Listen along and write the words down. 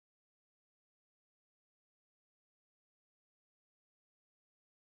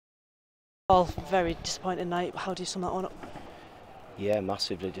All very disappointing night. How do you sum that one up? Yeah,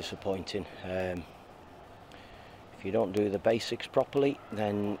 massively disappointing. If you don't do the basics properly,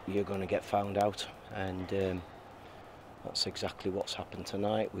 then you're going to get found out, and that's exactly what's happened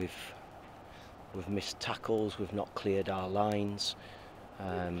tonight. We've missed tackles, we've not cleared our lines.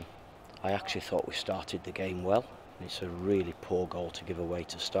 I actually thought we started the game well. It's a really poor goal to give away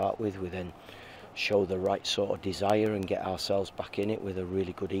to start with. We then show the right sort of desire and get ourselves back in it with a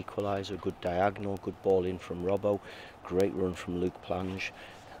really good equaliser, good diagonal, good ball in from Robbo, great run from Luke Plange.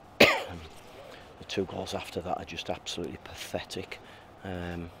 The two goals after that are just absolutely pathetic,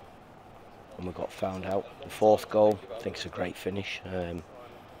 and we got found out. The fourth goal, I think it's a great finish. I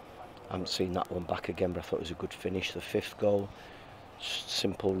haven't seen that one back again, but I thought it was a good finish. The fifth goal,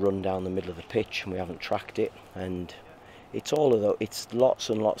 simple run down the middle of the pitch, and we haven't tracked it. And it's all of those, it's lots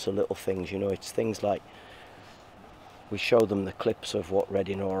and lots of little things, you know. It's things like we show them the clips of what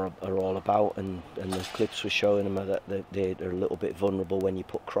Reading are all about, and the clips we're showing them are that they're a little bit vulnerable when you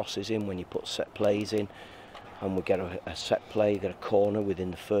put crosses in, when you put set plays in, and we get a set play, get a corner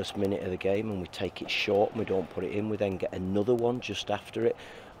within the first minute of the game, and we take it short and we don't put it in. We then get another one just after it,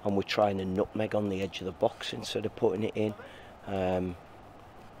 and we're trying to nutmeg on the edge of the box instead of putting it in.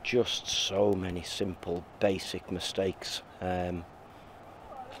 Just so many simple, basic mistakes, and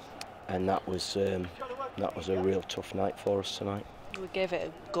that was a real tough night for us tonight. We gave it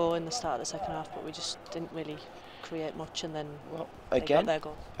a go in the start of the second half, but we just didn't really create much, and then they got their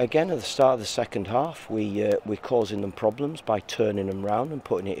goal. Again, at the start of the second half, we're causing them problems by turning them round and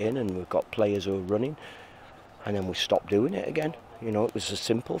putting it in, and we've got players who are running, and then we stopped doing it again. You know, it was a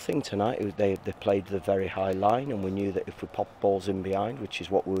simple thing tonight. They played the very high line, and we knew that if we popped balls in behind, which is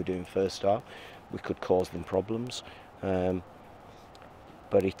what we were doing first half, we could cause them problems. But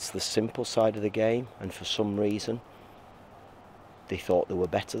it's the simple side of the game, and for some reason they thought they were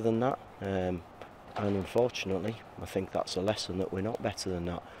better than that. And unfortunately, I think that's a lesson that we're not better than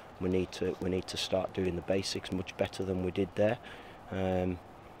that. We need to start doing the basics much better than we did there,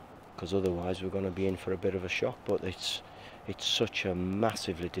 because otherwise we're going to be in for a bit of a shock. But it's such a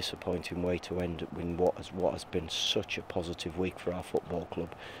massively disappointing way to end in what has been such a positive week for our football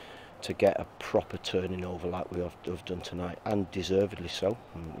club, to get a proper turning over like we have done tonight, and deservedly so.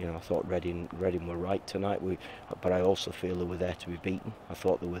 And, you know, I thought Reading were right tonight, but I also feel they were there to be beaten. I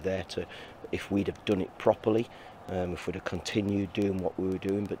thought they were there to, if we'd have done it properly, if we'd have continued doing what we were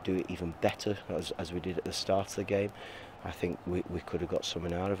doing, but do it even better as we did at the start of the game, I think we could have got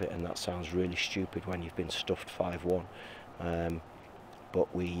something out of it. And that sounds really stupid when you've been stuffed 5-1.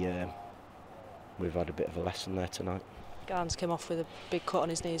 But we've had a bit of a lesson there tonight. Garns came off with a big cut on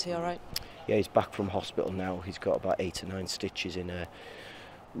his knee. Is he all right? Yeah, he's back from hospital now. He's got about 8 or 9 stitches in a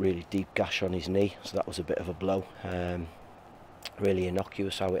really deep gash on his knee, so that was a bit of a blow. Really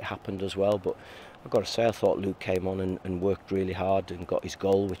innocuous how it happened as well, but I've got to say, I thought Luke came on and worked really hard and got his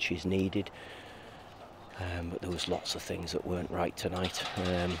goal, which he's needed. But there was lots of things that weren't right tonight,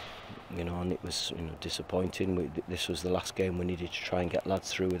 you know, and it was, you know, disappointing. This was the last game we needed to try and get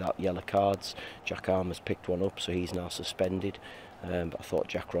lads through without yellow cards. Jack Armer's picked one up, so he's now suspended. But I thought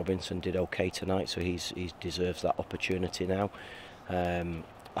Jack Robinson did okay tonight, so he deserves that opportunity now.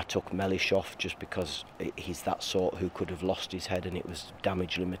 I took Mellish off just because he's that sort who could have lost his head, and it was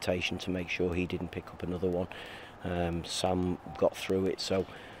damage limitation to make sure he didn't pick up another one. Sam got through it, so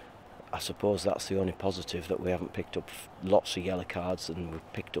I suppose that's the only positive, that we haven't picked up lots of yellow cards and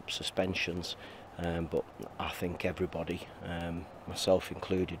we've picked up suspensions. But I think everybody, myself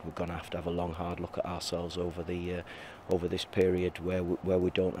included, we're going to have a long, hard look at ourselves over this period where we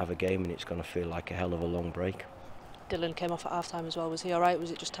don't have a game, and it's going to feel like a hell of a long break. Dylan came off at half-time as well. Was he all right?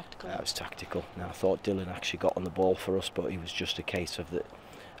 Was it just tactical? It was tactical. Now, I thought Dylan actually got on the ball for us, but it was just a case of that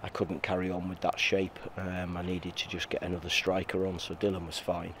I couldn't carry on with that shape. I needed to just get another striker on, so Dylan was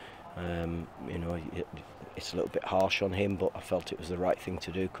fine. You know, it's a little bit harsh on him, but I felt it was the right thing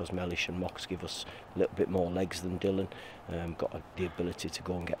to do, because Mellish and Mox give us a little bit more legs than Dylan. Got the ability to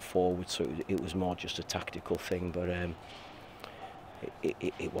go and get forward, so it was more just a tactical thing. But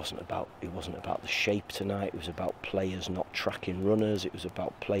it wasn't about the shape tonight. It was about players not tracking runners. It was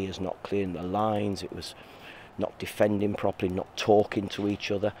about players not clearing the lines. It was not defending properly, not talking to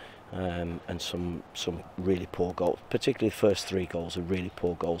each other, and some really poor goals. Particularly the first 3 goals are really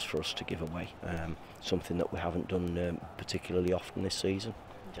poor goals for us to give away. Something that we haven't done particularly often this season.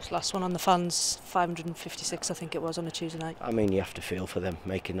 Just last one on the fans, 556 I think it was on a Tuesday night. I mean, you have to feel for them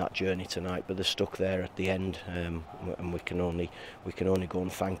making that journey tonight, but they're stuck there at the end, and we can only go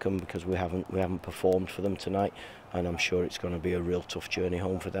and thank them, because we haven't performed for them tonight, and I'm sure it's going to be a real tough journey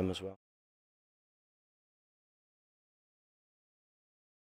home for them as well.